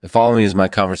The following is my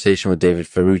conversation with David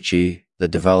Ferrucci, the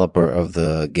developer of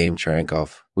the game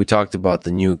Cherenkov. We talked about the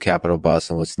new capital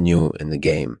bus and what's new in the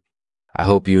game. I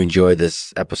hope you enjoy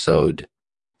this episode.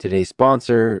 Today's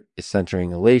sponsor is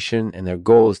Centering Elation, and their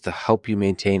goal is to help you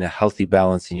maintain a healthy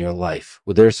balance in your life.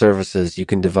 With their services, you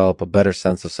can develop a better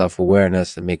sense of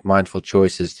self-awareness and make mindful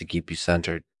choices to keep you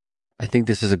centered. I think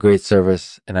this is a great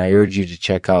service, and I urge you to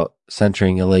check out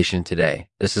Centering Elation today.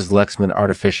 This is Lexman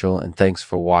Artificial, and thanks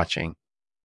for watching.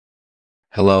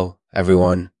 Hello,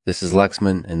 everyone. This is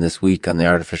Lexman, and this week on the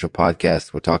Artificial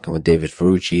Podcast, we're talking with David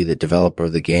Ferrucci, the developer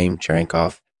of the game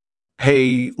Cherenkov.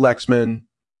 Hey, Lexman.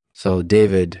 So,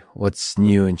 David, what's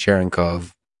new in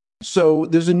Cherenkov? So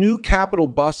there's a new capital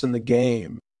bus in the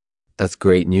game. That's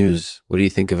great news. What do you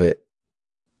think of it?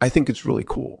 I think it's really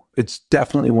cool. It's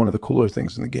definitely one of the cooler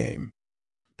things in the game.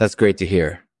 That's great to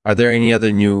hear. Are there any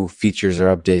other new features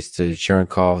or updates to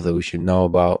Cherenkov that we should know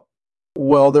about?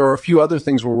 Well, there are a few other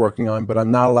things we're working on, but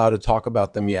I'm not allowed to talk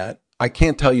about them yet. I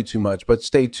can't tell you too much, but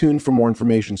stay tuned for more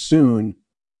information soon.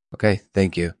 Okay,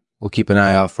 thank you. We'll keep an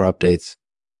eye out for updates.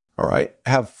 All right.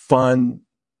 Have fun.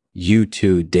 You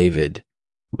too, David.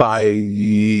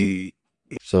 Bye.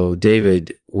 So,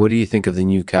 David, what do you think of the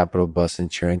new capital bus in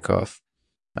Cherenkov?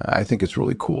 I think it's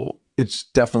really cool. It's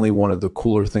definitely one of the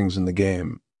cooler things in the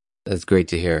game. That's great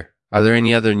to hear. Are there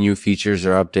any other new features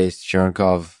or updates to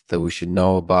Cherenkov that we should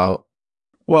know about?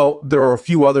 Well, there are a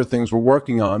few other things we're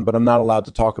working on, but I'm not allowed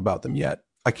to talk about them yet.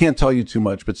 I can't tell you too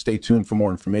much, but stay tuned for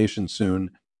more information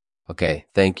soon. Okay,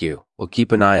 thank you. We'll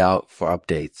keep an eye out for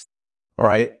updates. All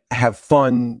right. Have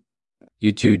fun.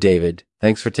 You too, David.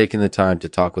 Thanks for taking the time to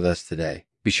talk with us today.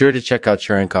 Be sure to check out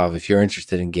Cherenkov if you're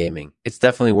interested in gaming. It's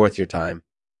definitely worth your time.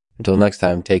 Until next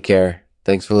time, take care.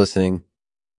 Thanks for listening.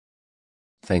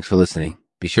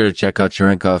 Be sure to check out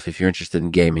Cherenkov if you're interested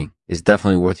in gaming. It's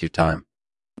definitely worth your time.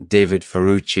 David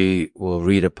Ferrucci will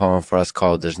read a poem for us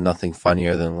called There's Nothing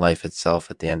Funnier Than Life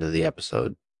Itself at the end of the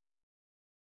episode.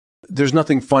 There's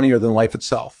nothing funnier than life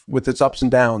itself, with its ups and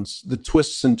downs, the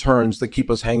twists and turns that keep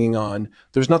us hanging on.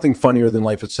 There's nothing funnier than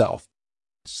life itself.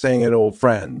 Saying it to old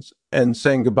friends and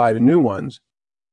saying goodbye to new ones.